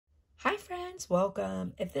friends,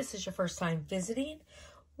 welcome. If this is your first time visiting,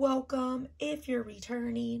 welcome. If you're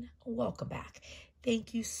returning, welcome back.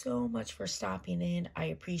 Thank you so much for stopping in. I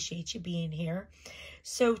appreciate you being here.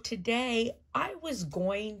 So today I was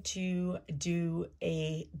going to do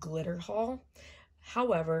a glitter haul.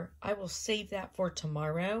 However, I will save that for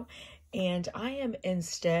tomorrow, and I am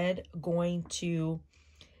instead going to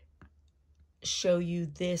show you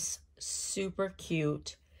this super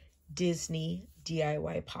cute Disney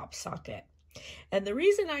DIY pop socket. And the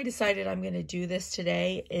reason I decided I'm going to do this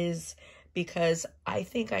today is because I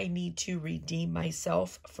think I need to redeem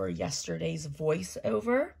myself for yesterday's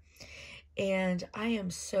voiceover. And I am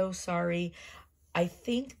so sorry. I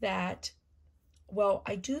think that, well,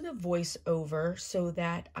 I do the voiceover so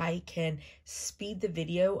that I can speed the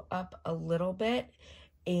video up a little bit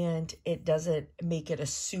and it doesn't make it a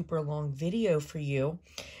super long video for you.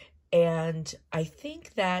 And I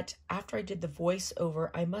think that after I did the voiceover,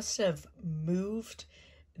 I must have moved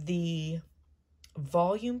the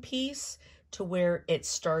volume piece to where it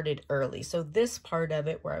started early. So this part of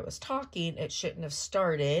it where I was talking, it shouldn't have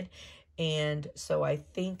started. And so I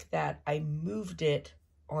think that I moved it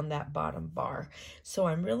on that bottom bar. So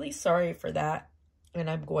I'm really sorry for that. And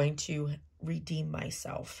I'm going to redeem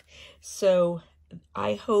myself. So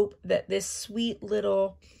I hope that this sweet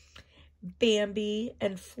little Bambi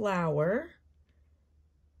and flower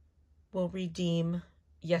will redeem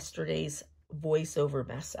yesterday's voiceover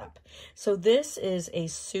mess up. So this is a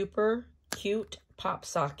super cute pop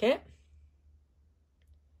socket.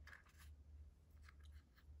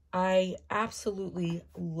 I absolutely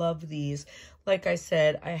love these. Like I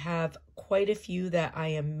said, I have quite a few that I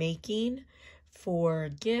am making for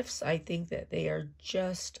gifts. I think that they are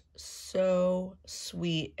just so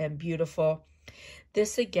sweet and beautiful.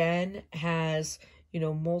 This again has,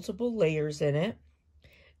 multiple layers in it.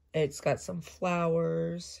 It's got some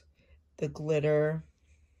flowers, the glitter,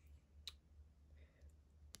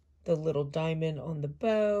 the little diamond on the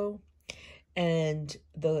bow, and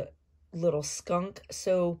the little skunk.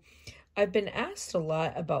 So I've been asked a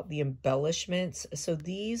lot about the embellishments. So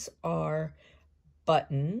these are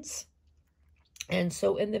buttons. And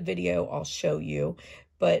so in the video, I'll show you,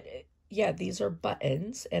 but yeah, these are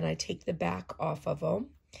buttons, and I take the back off of them,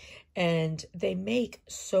 and they make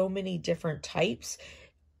so many different types.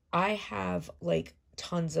 I have like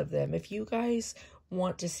tons of them. If you guys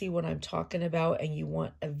want to see what I'm talking about and you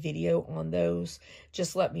want a video on those,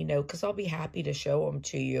 just let me know, because I'll be happy to show them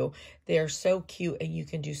to you. They're so cute and you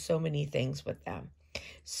can do so many things with them.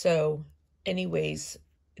 So anyways,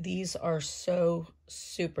 these are so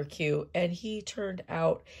super cute, and he turned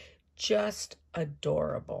out just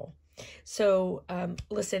adorable. So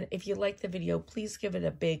listen, if you like the video, please give it a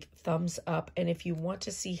big thumbs up. And if you want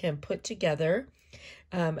to see him put together,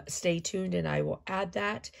 stay tuned and I will add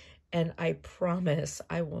that. And I promise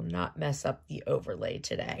I will not mess up the overlay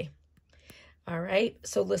today. All right.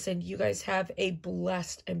 So listen, you guys have a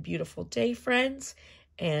blessed and beautiful day, friends.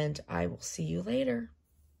 And I will see you later.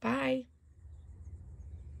 Bye.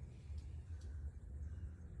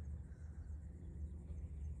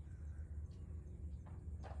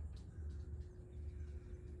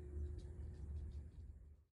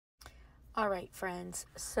 All right, friends,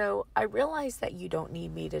 so I realize that you don't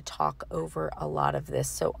need me to talk over a lot of this,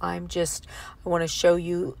 so I want to show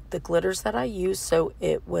you the glitters that I use. So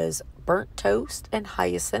it was Burnt Toast and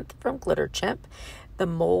Hyacinth from Glitter Chimp. The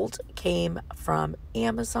mold came from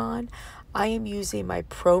Amazon. I am using my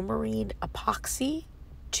Pro Marine Epoxy,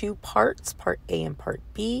 2 parts, part A and part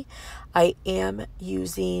B. I am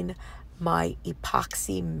using my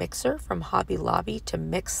epoxy mixer from Hobby Lobby to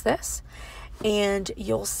mix this. And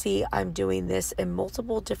you'll see I'm doing this in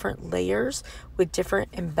multiple different layers with different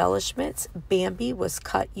embellishments. Bambi was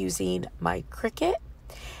cut using my Cricut.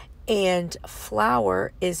 And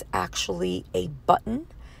flower is actually a button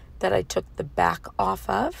that I took the back off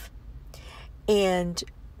of. And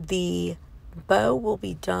the bow will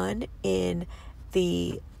be done in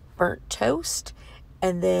the Burnt Toast.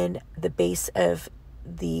 And then the base of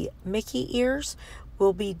the Mickey ears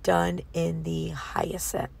will be done in the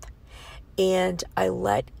Hyacinth. And I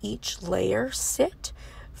let each layer sit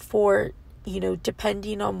for,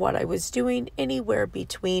 depending on what I was doing, anywhere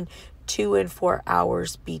between 2 and 4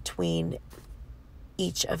 hours between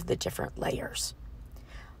each of the different layers.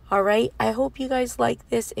 All right, I hope you guys like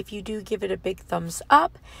this. If you do, give it a big thumbs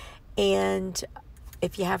up. And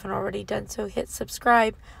if you haven't already done so, hit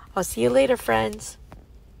subscribe. I'll see you later, friends.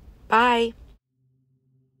 Bye.